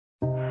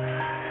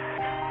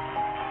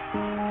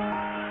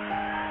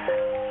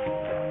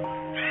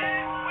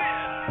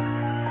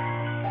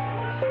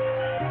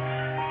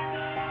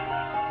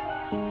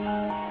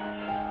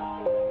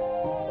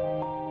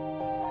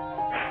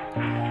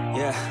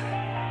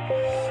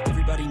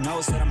Everybody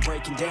knows that I'm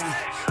breaking down.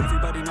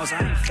 Everybody knows I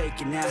ain't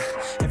faking now.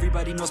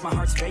 Everybody knows my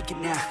heart's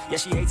vacant now. Yeah,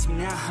 she hates me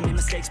now, I made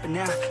mistakes, but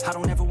now I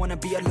don't ever wanna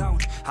be alone.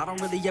 I don't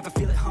really ever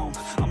feel at home.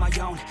 On my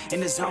own, in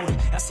the zone,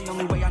 that's the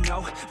only way I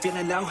know.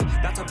 Feeling low,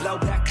 about to blow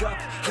back up.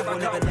 I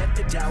won't ever let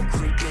the doubt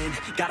creep in.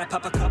 Gotta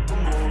pop a couple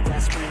more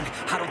aspirin.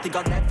 I don't think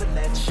I'll ever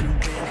let you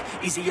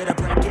in. Easier to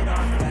break it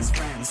off best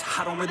friends.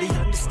 I don't really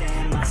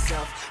understand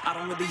myself. I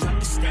don't really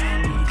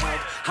understand, need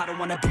help. I don't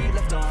wanna be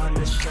left on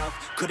the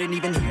shelf. Couldn't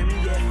even hear me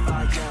if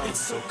I yelled. It's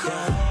so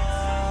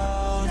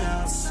cold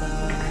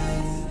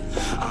outside,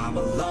 I'm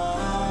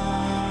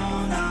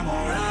alone, I'm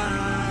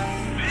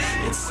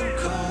alright. It's so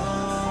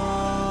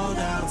cold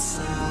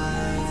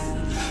outside,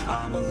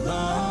 I'm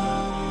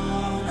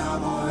alone,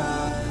 I'm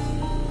alright.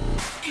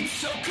 It's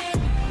so cold.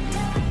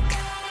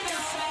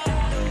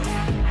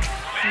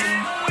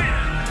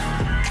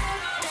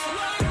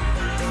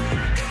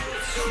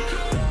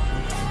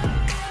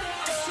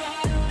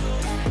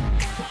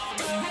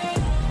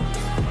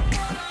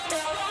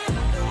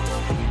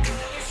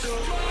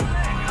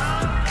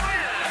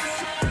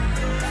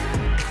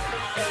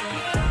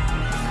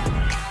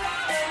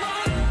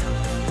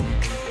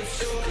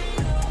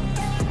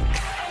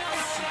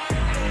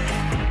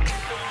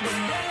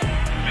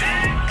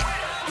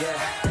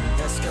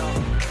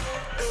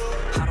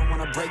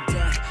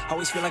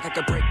 Always feel like I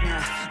could break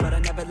now, but I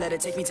never let it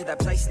take me to that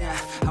place now.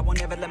 I won't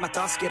never let my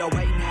thoughts get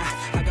away now.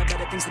 I got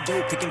better things to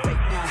do, picking fate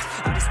now.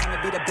 I just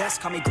wanna be the best,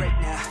 call me great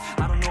now.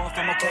 I don't know if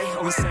I'm okay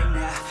or insane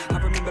now. I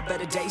remember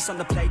better days on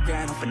the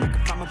playground, hoping I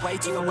can find my way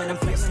even when I'm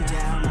feeling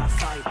down. I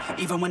fight,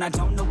 even when I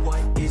don't know what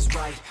is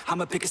right.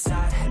 I'ma pick a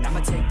side, and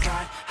I'ma take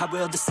pride. I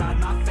will decide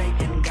my fate,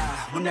 and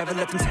I will never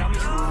let them tell me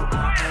who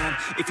I am.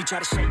 If you try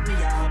to shake me,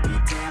 I'll be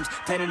damned.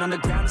 Planet on the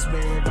ground is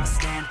where I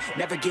stand.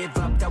 Never give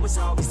up, that was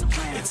always the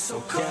plan. It's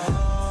so cold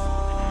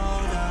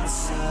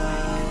outside,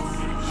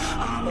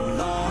 I'm alone,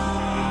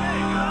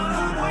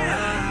 I'm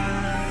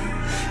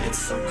alright. It's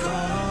so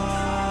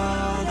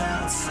cold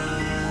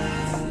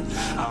outside,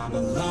 I'm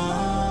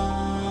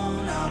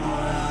alone, I'm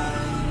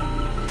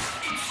alright.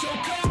 It's so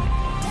cold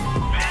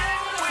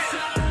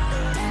outside.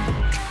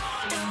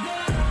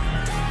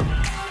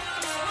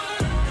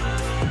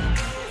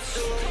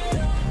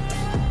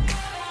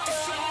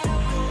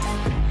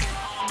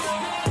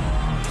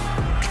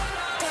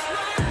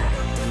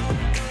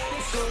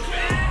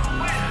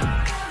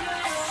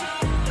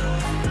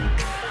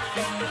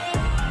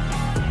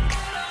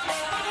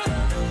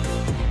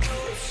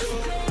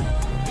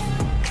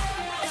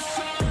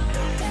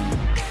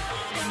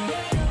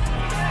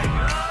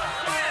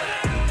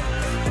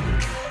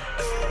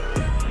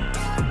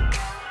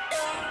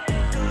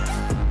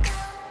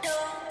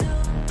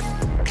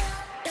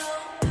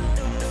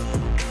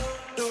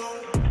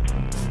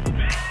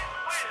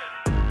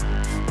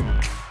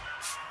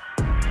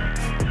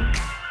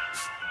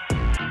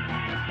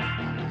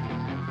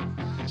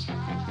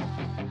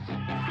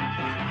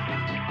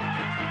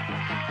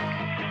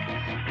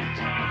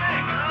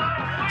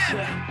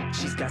 Yeah,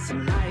 she's got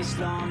some nice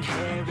long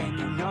hair, and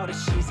you know that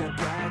she's a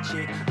bad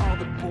chick. All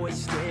the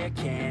boys stare,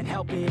 can't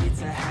help it,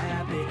 it's a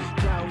habit.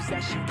 Clothes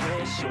that she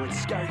wears, short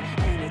skirt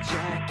and a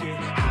jacket.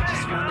 I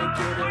just wanna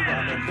get her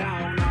all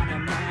alone on a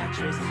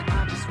mattress.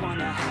 I just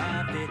wanna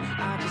have it,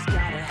 I just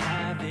gotta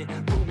have it.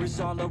 Rumors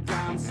all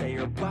around say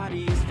her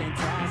body is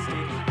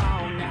fantastic.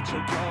 All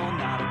natural,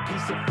 not a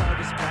piece of fur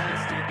is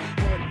plastic.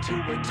 Head to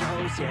her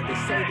toes, yeah, they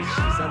say that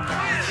she's a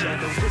latch. Yeah,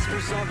 the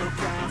whispers all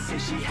around say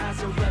she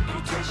has a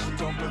reputation.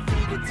 Don't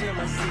believe it till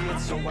I see it,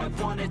 so I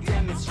want a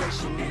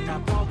demonstration. And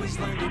I've always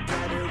learned it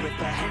better with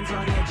a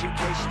hands-on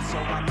education. So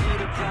I need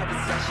a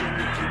private session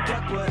if you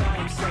get what I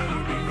am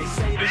saying. And they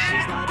say that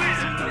she's not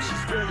easy, no,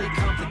 she's really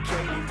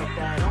complicated. But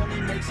that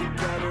only makes it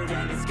better,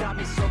 and it's got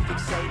me so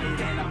fixated.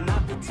 And I'm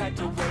not the type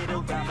to wait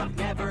around, I've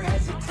never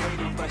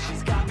hesitated. But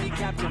she's got me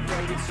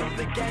captivated, so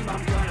the game,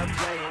 I'm gonna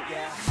play it,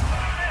 yeah.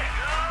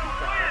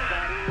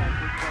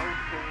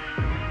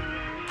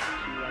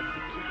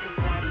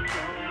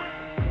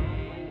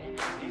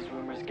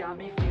 Got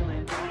me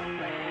feeling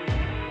lonely.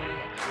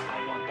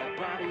 I want that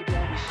body,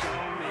 baby,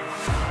 show me.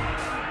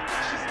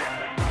 She's got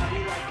a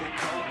body like a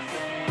coke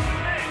thing.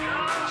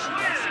 She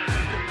got some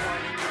good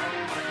morning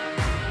going.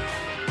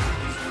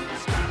 These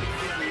rumors got me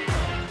feeling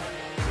lonely.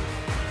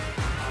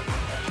 I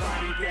want that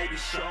body, baby,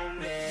 show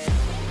me.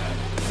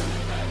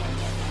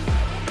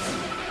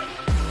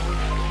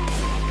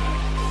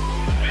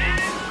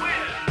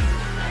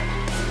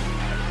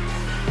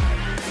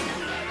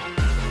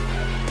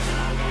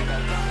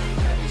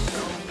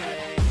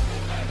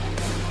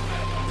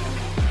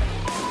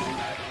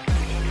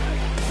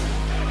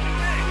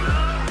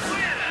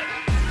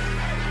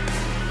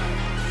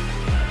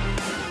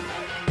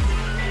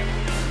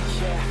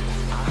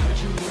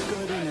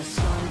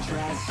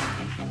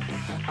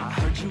 I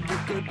heard you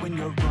look good when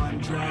you're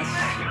undressed.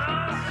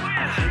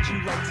 I heard you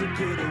like to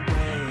get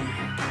away.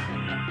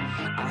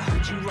 I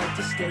heard you like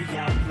to stay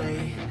out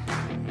late.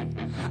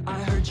 I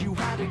heard you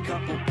had a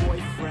couple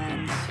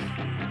boyfriends.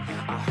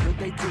 I heard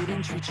they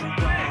didn't treat you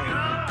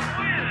right.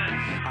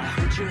 I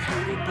heard you're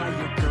hated by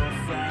your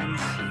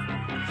girlfriends.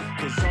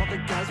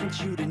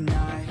 want you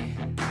tonight.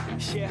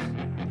 Yeah.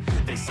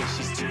 They say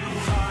she's too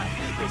hot,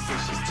 they say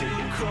she's too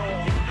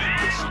cold.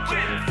 Where she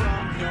came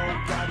from,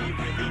 nobody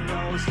really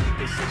knows.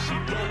 They say she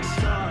looks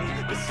young,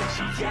 but say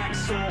she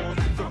acts old.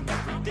 From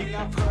everything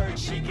I've heard,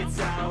 she gets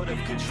out of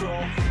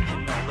control.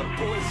 And all the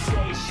boys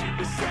say she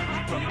was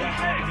sent from the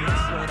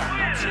heavens, but I'm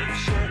not too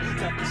sure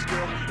that this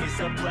girl is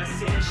a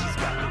blessing. She's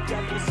got the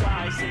devil's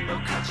eyes and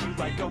they'll cut you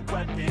like a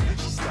weapon.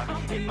 She's stuck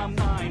in my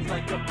mind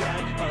like a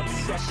bad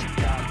obsession.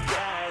 Got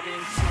bad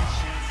intentions.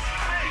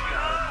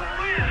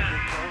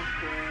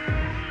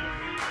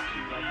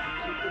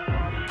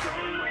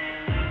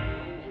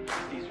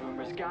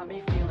 Got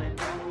me feeling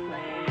lonely.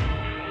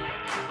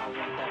 I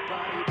want that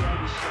body,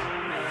 baby, show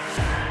me.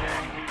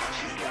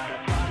 She's got a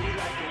body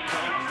like a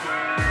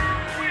coffin.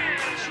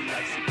 She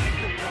likes to keep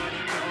the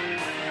party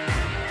going.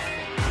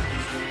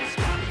 These rumors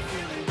got me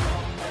feeling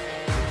lonely.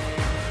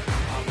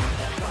 I want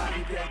that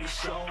body, baby,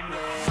 show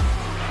me.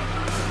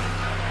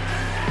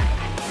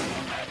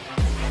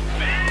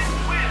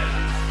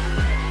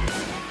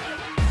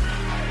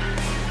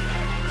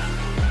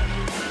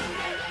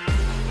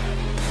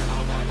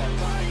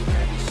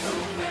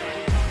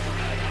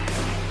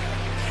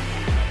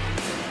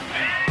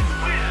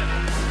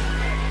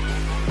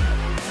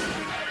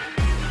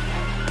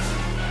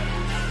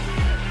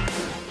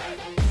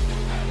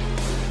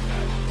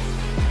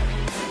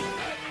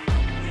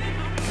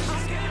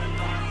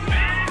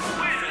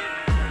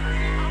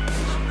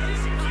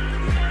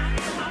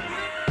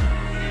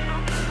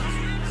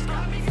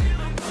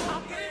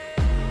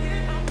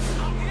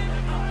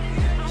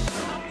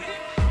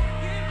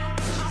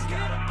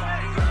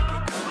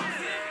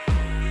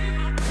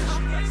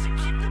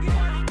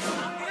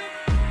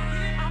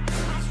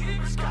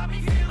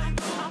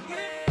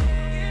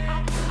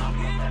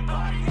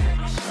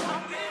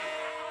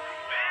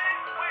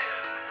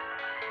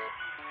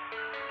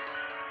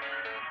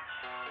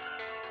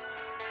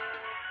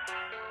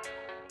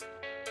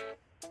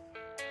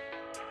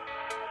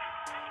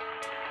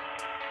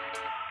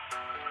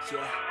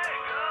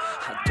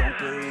 I don't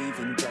believe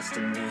in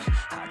destiny,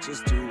 I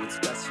just do what's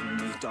best for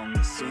me. Don't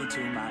listen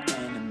to my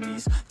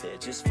enemies, they're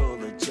just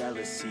full of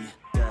jealousy.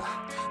 Yeah,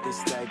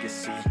 this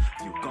legacy,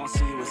 you gon'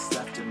 see what's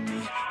left of me.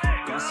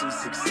 You gon' see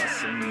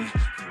success in me,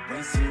 you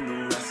ain't seen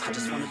the rest of me. I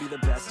just wanna be the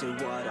best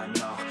at what I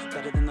know,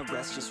 better than the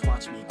rest, just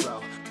watch me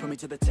grow. Put me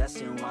to the test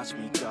and watch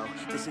me go.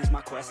 This is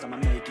my quest, I'ma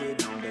make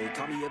it known. They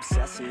call me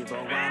obsessive, oh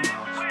I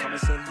know. Call me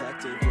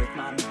selective with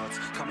my notes,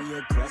 call me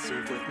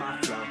aggressive with my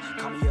flow,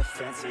 call me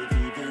offensive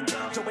even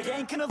though Joe, I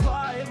ain't gonna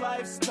lie,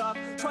 life's tough.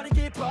 Try to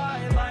get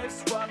by,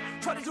 life's rough.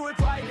 Try to do it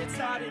right, it's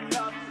not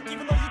enough.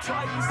 Even though you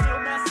try, you still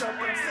mess up.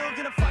 But I'm still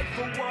gonna fight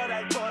for what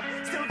I love.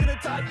 Still gonna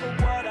die for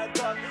what I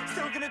love.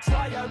 Still gonna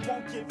try, I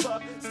won't give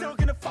up. Still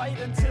gonna fight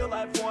until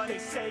I've won. They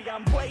say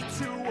I'm way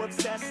too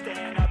obsessed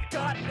and I've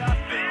got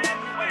nothing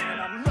left.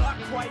 And I'm not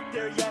quite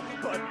there yet,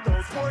 but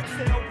those words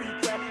they'll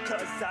regret.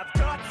 Cause I've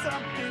got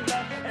something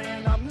left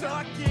and I'm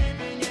not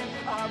giving in.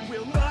 I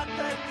will not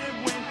let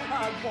them win.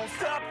 I won't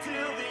stop till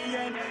the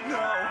end.